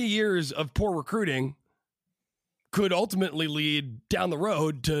 3 years of poor recruiting could ultimately lead down the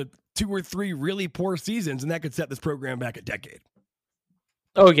road to 2 or 3 really poor seasons, and that could set this program back a decade.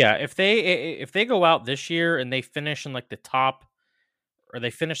 Oh yeah, if they go out this year and they finish in like the top, or they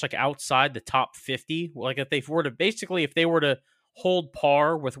finish like outside the top 50, like if they were to hold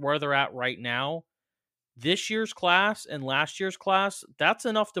par with where they're at right now, this year's class and last year's class, that's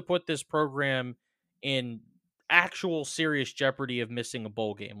enough to put this program in actual serious jeopardy of missing a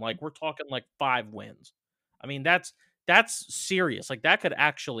bowl game. Like, we're talking like 5 wins. I mean, that's serious. Like, that could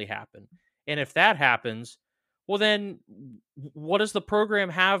actually happen. And if that happens, well, then what does the program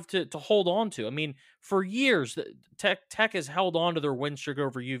have to hold on to? I mean, for years, Tech has held on to their win streak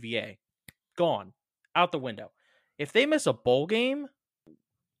over UVA. Gone. Out the window. If they miss a bowl game,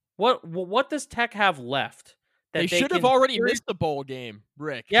 what does Tech have left? They should have already missed the bowl game,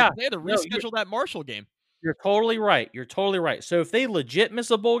 Rick. Yeah. They had to reschedule that Marshall game. You're totally right. So if they legit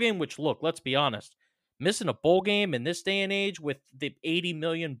miss a bowl game, which, look, let's be honest, missing a bowl game in this day and age with the 80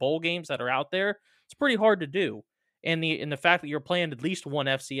 million bowl games that are out there, it's pretty hard to do. And the fact that you're playing at least one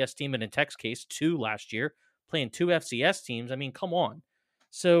FCS team, and in Tech's case, 2 last year, playing 2 FCS teams, I mean, come on.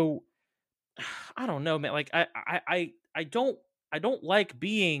 So I don't know, man. Like, I don't like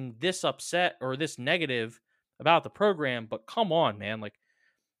being this upset or this negative about the program, but come on, man. Like,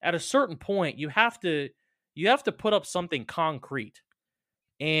 at a certain point, you have to put up something concrete.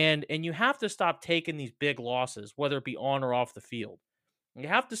 And you have to stop taking these big losses, whether it be on or off the field. You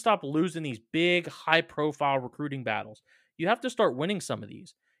have to stop losing these big, high-profile recruiting battles. You have to start winning some of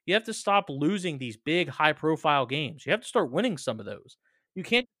these. You have to stop losing these big, high-profile games. You have to start winning some of those. You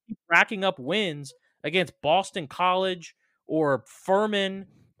can't keep racking up wins against Boston College or Furman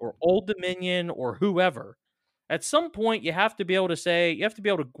or Old Dominion or whoever. At some point, you have to be able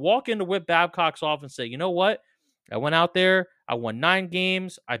to walk into Whit Babcock's office and say, you know what? I went out there, I won 9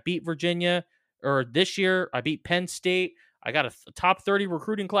 games, I beat Virginia, or this year I beat Penn State. I got a top 30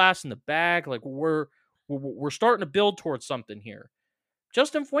 recruiting class in the bag. Like we're starting to build towards something here.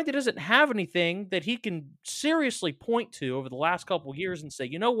 Justin Fuente doesn't have anything that he can seriously point to over the last couple of years and say,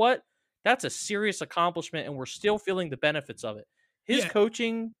 you know what? That's a serious accomplishment, and we're still feeling the benefits of it. His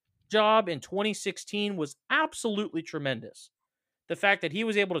coaching job in 2016 was absolutely tremendous. The fact that he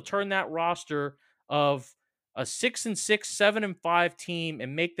was able to turn that roster of a 6-6, 7-5 team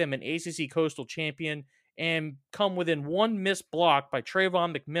and make them an ACC Coastal champion and come within one missed block by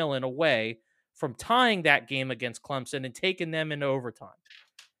Trayvon McMillan away from tying that game against Clemson and taking them into overtime.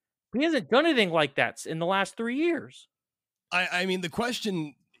 He hasn't done anything like that in the last 3 years. I mean, the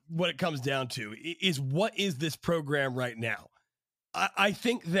question, what it comes down to is, what is this program right now? I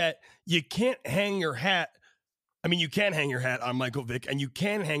think that you can't hang your hat. I mean, you can hang your hat on Michael Vick, and you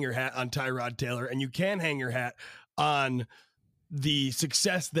can hang your hat on Tyrod Taylor, and you can hang your hat on the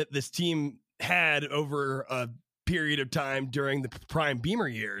success that this team had over a period of time during the prime Beamer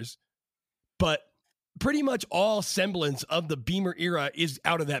years. But pretty much all semblance of the Beamer era is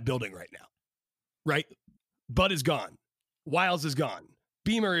out of that building right now, right? Bud is gone. Wiles is gone.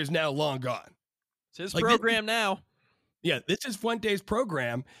 Beamer is now long gone. It's his program now. Yeah, this is Fuente's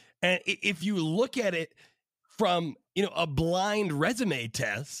program. And if you look at it from, a blind resume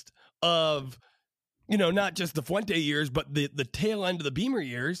test of, not just the Fuente years, but the tail end of the Beamer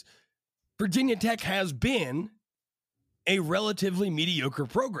years, Virginia Tech has been a relatively mediocre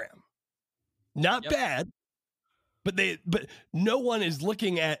program. Not bad, but no one is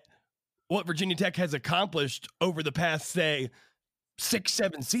looking at what Virginia Tech has accomplished over the past, say,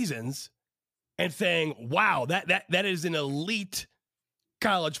 6-7 seasons and saying, wow, that is an elite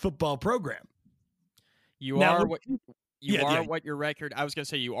college football program. You are what your record, I was going to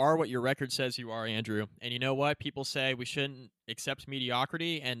say, you are what your record says you are, Andrew. And you know what? People say we shouldn't accept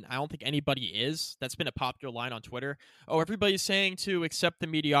mediocrity, and I don't think anybody is. That's been a popular line on Twitter. Oh, everybody's saying to accept the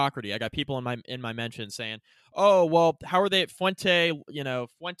mediocrity. I got people in my mentions saying, oh, well, how are they at Fuente?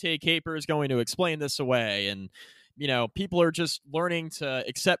 Fuente Caper is going to explain this away. And, people are just learning to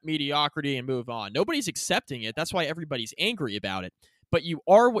accept mediocrity and move on. Nobody's accepting it. That's why everybody's angry about it. But you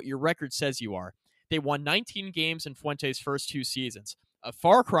are what your record says you are. They won 19 games in Fuente's first 2 seasons, a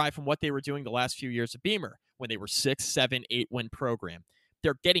far cry from what they were doing the last few years of Beamer, when they were 6, 7, 8-win program.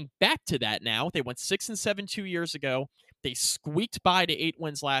 They're getting back to that now. They went 6-7 2 years ago. They squeaked by to 8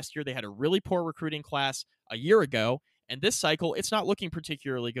 wins last year. They had a really poor recruiting class a year ago, and this cycle, it's not looking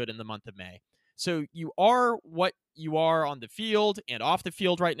particularly good in the month of May. So you are what you are on the field and off the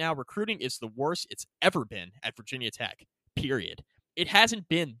field right now. Recruiting is the worst it's ever been at Virginia Tech, period. It hasn't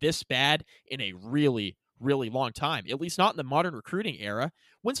been this bad in a really, really long time, at least not in the modern recruiting era.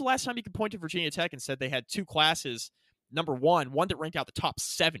 When's the last time you could point to Virginia Tech and said they had 2 classes, number one that ranked out the top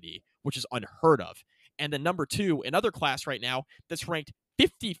 70, which is unheard of, and then number 2, another class right now that's ranked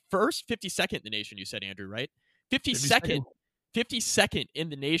 52nd in the nation, you said, Andrew, right? 52nd in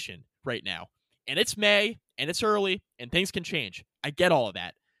the nation right now. And it's May, and it's early, and things can change. I get all of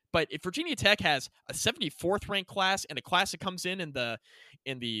that. But if Virginia Tech has a 74th ranked class and a class that comes in the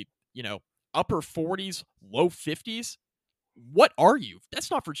upper 40s, low 50s, what are you?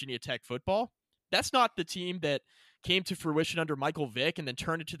 That's not Virginia Tech football. That's not the team that came to fruition under Michael Vick and then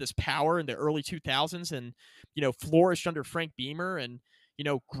turned into this power in the early 2000s and, flourished under Frank Beamer and,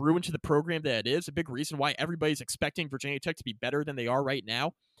 grew into the program that it is. A big reason why everybody's expecting Virginia Tech to be better than they are right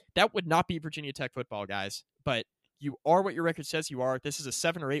now. That would not be Virginia Tech football, guys. But you are what your record says you are. This is a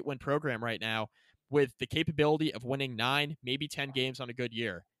 7 or 8 win program right now with the capability of winning 9, maybe 10 games on a good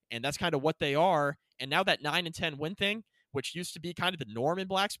year. And that's kind of what they are. And now that 9 and 10 win thing, which used to be kind of the norm in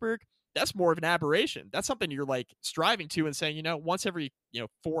Blacksburg, that's more of an aberration. That's something you're like striving to and saying, once every 4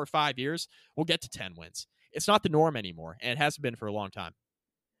 or 5 years, we'll get to 10 wins. It's not the norm anymore, and it hasn't been for a long time.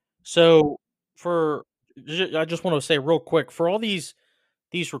 So I just want to say real quick, for all these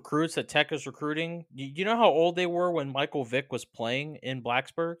recruits that Tech is recruiting, you know how old they were when Michael Vick was playing in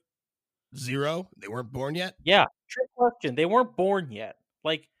Blacksburg? 0. They weren't born yet? Yeah. Trick question. They weren't born yet.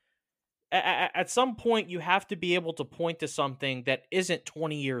 Like, at some point, you have to be able to point to something that isn't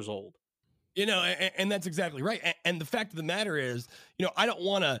 20 years old. And that's exactly right. And the fact of the matter is, I don't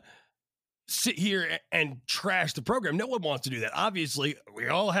want to sit here and trash the program. No one wants to do that. Obviously, we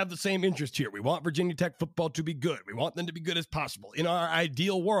all have the same interest here. We want Virginia Tech football to be good. We want them to be good as possible. In our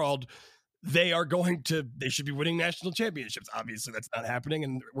ideal world, they should be winning national championships. Obviously, that's not happening,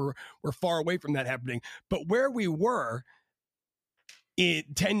 and we're far away from that happening. But where we were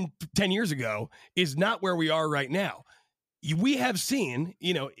 10 years ago is not where we are right now. We have seen,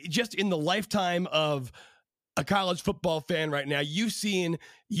 just in the lifetime of a college football fan right now, you've seen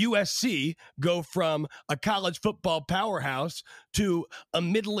USC go from a college football powerhouse to a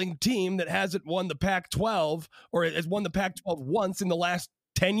middling team that hasn't won the Pac-12 or has won the Pac-12 once in the last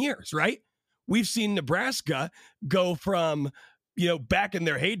 10 years, right? We've seen Nebraska go from, back in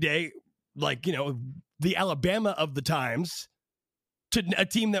their heyday, like, the Alabama of the times, to a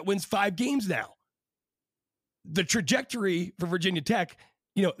team that wins 5 games now. The trajectory for Virginia Tech,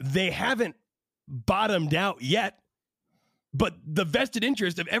 they haven't bottomed out yet, but the vested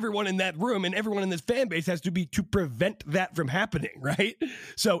interest of everyone in that room and everyone in this fan base has to be to prevent that from happening, right?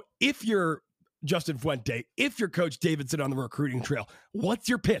 So if you're Justin Fuente, if you're Coach Davidson on the recruiting trail, what's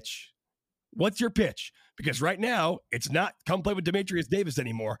your pitch? What's your pitch? Because right now, it's not come play with Demetrius Davis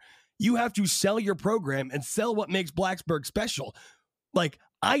anymore. You have to sell your program and sell what makes Blacksburg special. Like,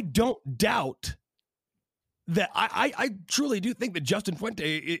 I don't doubt that I truly do think that Justin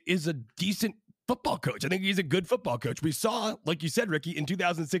Fuente is a decent football coach. I think he's a good football coach. We saw, like you said, Ricky, in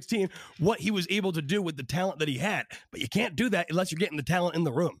 2016, what he was able to do with the talent that he had. But you can't do that unless you're getting the talent in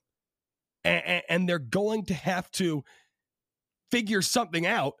the room. And they're going to have to figure something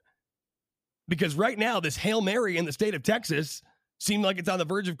out, because right now, this Hail Mary in the state of Texas seemed like it's on the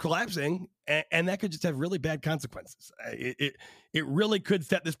verge of collapsing, and that could just have really bad consequences. It really could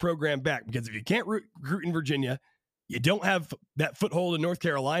set this program back, because if you can't recruit in Virginia, you don't have that foothold in North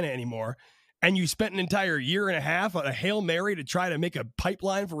Carolina anymore, and you spent an entire year and a half on a Hail Mary to try to make a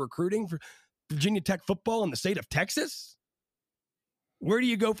pipeline for recruiting for Virginia Tech football in the state of Texas, where do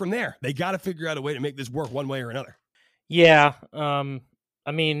you go from there? They got to figure out a way to make this work one way or another. Yeah.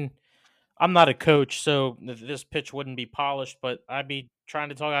 I mean, I'm not a coach, so this pitch wouldn't be polished, but I'd be trying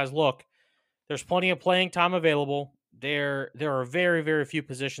to tell guys, look, there's plenty of playing time available. There are very, very few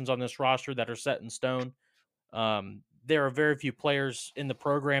positions on this roster that are set in stone. There are very few players in the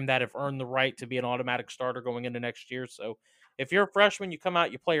program that have earned the right to be an automatic starter going into next year. So if you're a freshman, you come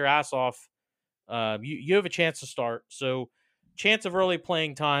out, you play your ass off, you have a chance to start. So chance of early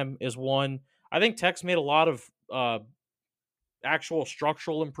playing time is one. I think Tech's made a lot of actual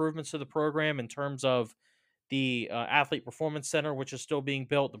structural improvements to the program in terms of the Athlete Performance Center, which is still being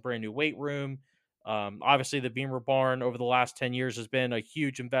built, the brand new weight room. Obviously, the Beamer Barn over the last 10 years has been a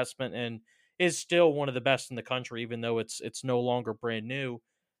huge investment and is still one of the best in the country, even though it's no longer brand new.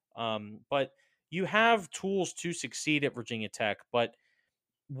 But you have tools to succeed at Virginia Tech, but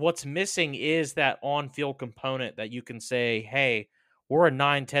what's missing is that on-field component that you can say, hey, we're a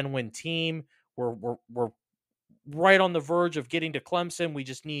 9-10 win team. We're right on the verge of getting to Clemson. We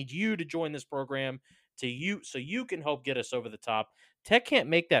just need you to join this program so you can help get us over the top. Tech can't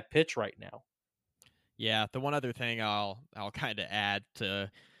make that pitch right now. Yeah, the one other thing I'll kind of add to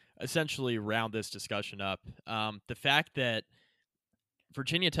essentially round this discussion up, the fact that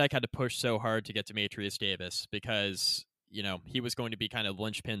Virginia Tech had to push so hard to get Demetrius Davis because, he was going to be kind of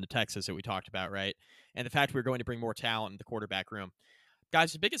linchpin to Texas that we talked about, right? And the fact we were going to bring more talent in the quarterback room.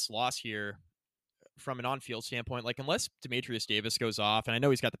 Guys, the biggest loss here from an on-field standpoint, like unless Demetrius Davis goes off, and I know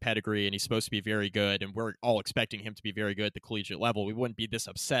he's got the pedigree and he's supposed to be very good, and we're all expecting him to be very good at the collegiate level, we wouldn't be this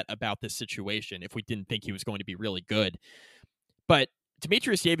upset about this situation if we didn't think he was going to be really good. But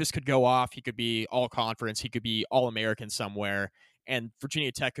Demetrius Davis could go off. He could be all-conference. He could be all-American somewhere, and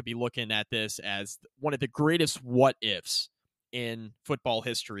Virginia Tech could be looking at this as one of the greatest what-ifs in football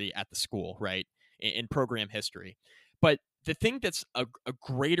history at the school, right, in program history. But the thing that's a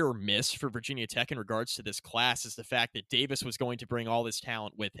greater miss for Virginia Tech in regards to this class is the fact that Davis was going to bring all this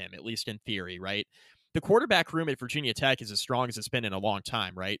talent with him, at least in theory, right? The quarterback room at Virginia Tech is as strong as it's been in a long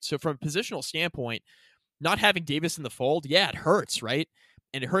time, right? So from a positional standpoint, not having Davis in the fold, yeah, it hurts, right?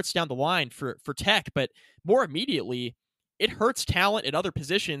 And it hurts down the line for Tech, but more immediately, it hurts talent at other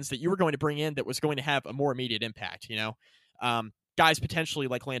positions that you were going to bring in that was going to have a more immediate impact, guys potentially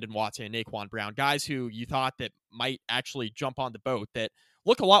like Landon Watson and Naquan Brown, guys who you thought that might actually jump on the boat that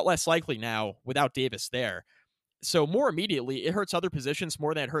look a lot less likely now without Davis there. So more immediately, it hurts other positions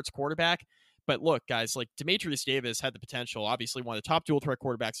more than it hurts quarterback. But look, guys, like Demetrius Davis had the potential, obviously one of the top dual threat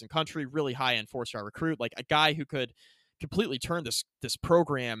quarterbacks in country, really high-end 4-star recruit, like a guy who could completely turn this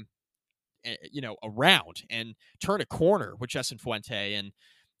program, around and turn a corner with Justin Fuente and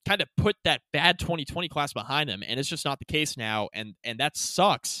kind of put that bad 2020 class behind him. And it's just not the case now. And that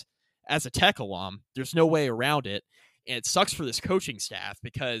sucks as a Tech alum. There's no way around it. And it sucks for this coaching staff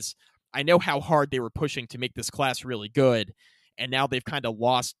because I know how hard they were pushing to make this class really good. And now they've kind of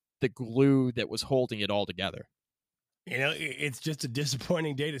lost the glue that was holding it all together. You know, it's just a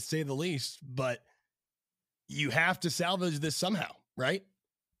disappointing day to say the least, but you have to salvage this somehow, right?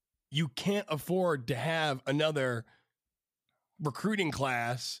 You can't afford to have another recruiting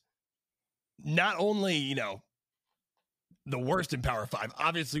class, not only, you know, the worst in Power 5.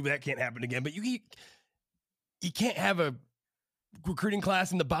 Obviously, that can't happen again, but you can't have a recruiting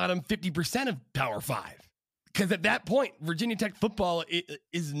class in the bottom 50% of Power 5. Because at that point, Virginia Tech football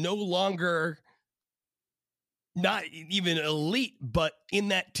is no longer not even elite, but in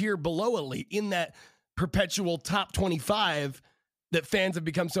that tier below elite, in that perpetual top 25 that fans have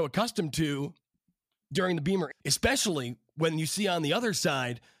become so accustomed to during the Beamer, especially when you see on the other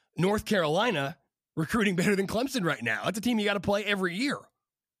side, North Carolina recruiting better than Clemson right now. That's a team you got to play every year.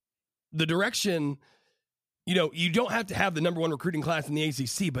 The direction, you know, you don't have to have the number 1 recruiting class in the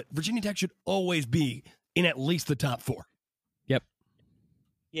ACC, but Virginia Tech should always be in at least the top 4. Yep.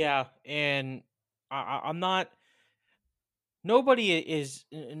 Yeah, and I'm not. Nobody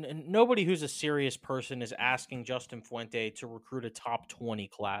who's a serious person is asking Justin Fuente to recruit a top 20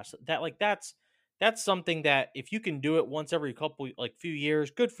 class. That's something that if you can do it once every few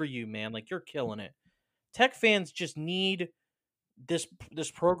years, good for you, man. Like, you're killing it. Tech fans just need this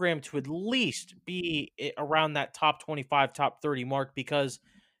program to at least be around that top 25, top 30 mark, because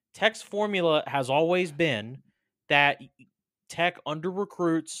Tech's formula has always been that Tech under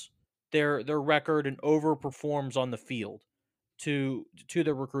recruits their record and overperforms on the field to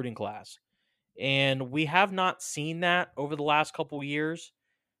the recruiting class. And we have not seen that over the last couple of years.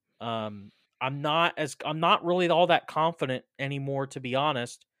 I'm not really all that confident anymore, to be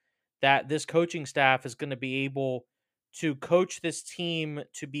honest, that this coaching staff is going to be able to coach this team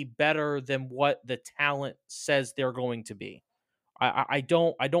to be better than what the talent says they're going to be. I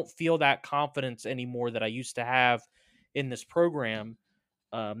don't feel that confidence anymore that I used to have in this program,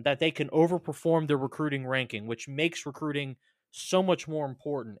 that they can overperform their recruiting ranking, which makes recruiting so much more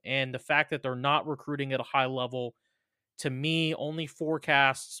important. And the fact that they're not recruiting at a high level, to me, only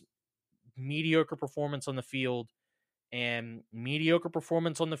forecasts mediocre performance on the field. And mediocre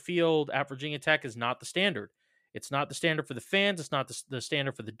performance on the field at Virginia Tech is not the standard. It's not the standard for the fans. It's not the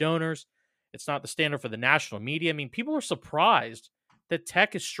standard for the donors. It's not the standard for the national media. I mean, people are surprised that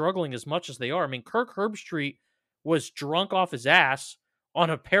Tech is struggling as much as they are. I mean, Kirk Herbstreit was drunk off his ass on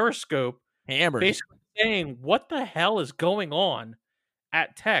a Periscope, Hammered, basically saying, what the hell is going on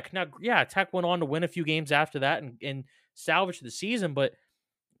at Tech? Now, yeah, Tech went on to win a few games after that and salvage the season, but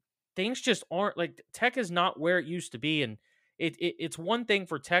things just aren't, like, Tech is not where it used to be. And it's one thing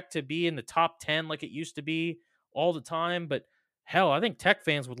for Tech to be in the top 10 like it used to be all the time, but hell, I think Tech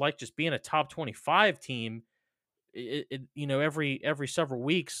fans would like just being a top 25 team, every several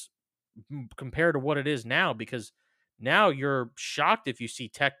weeks compared to what it is now, because now you're shocked if you see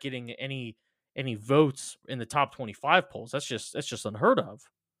Tech getting any votes in the top 25 polls. That's just unheard of.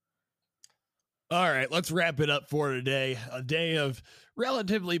 All right, let's wrap it up for today. A day of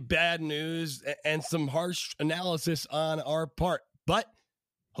relatively bad news and some harsh analysis on our part. But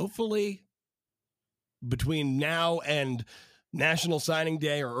hopefully between now and National Signing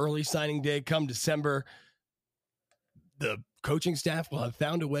Day or early signing day come December, the coaching staff will have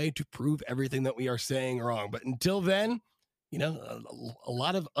found a way to prove everything that we are saying wrong. But until then, a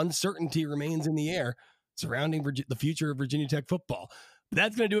lot of uncertainty remains in the air surrounding the future of Virginia Tech football. But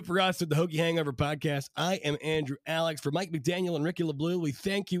that's going to do it for us at the Hokie Hangover Podcast. I am Andrew Alex. For Mike McDaniel and Ricky LeBlue, we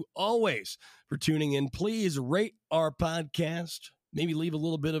thank you always for tuning in. Please rate our podcast. Maybe leave a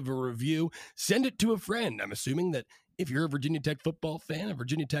little bit of a review. Send it to a friend. I'm assuming that if you're a Virginia Tech football fan, a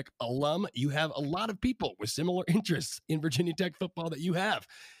Virginia Tech alum, you have a lot of people with similar interests in Virginia Tech football that you have.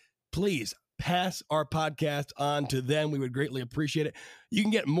 Please pass our podcast on to them. We would greatly appreciate it. You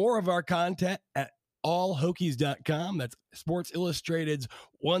can get more of our content at allhokies.com. That's Sports Illustrated's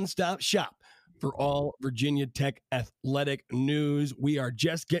one-stop shop for all Virginia Tech athletic news. We are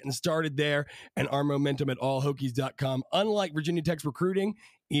just getting started there, and our momentum at allhokies.com, unlike Virginia Tech's recruiting,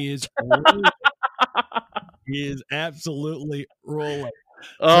 is absolutely rolling.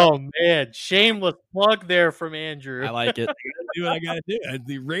 Oh, man. Shameless plug there from Andrew. I like it. Do what I got to do. At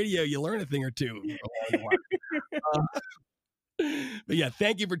the radio, you learn a thing or two. But yeah,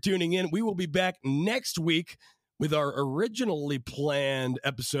 thank you for tuning in. We will be back next week with our originally planned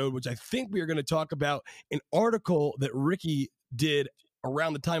episode, which I think we are going to talk about an article that Ricky did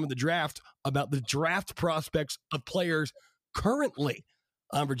around the time of the draft about the draft prospects of players currently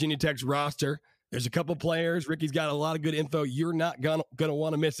on Virginia Tech's roster. There's a couple players. Ricky's got a lot of good info. You're not going to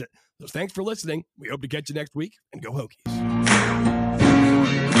want to miss it. So thanks for listening. We hope to catch you next week, and go Hokies.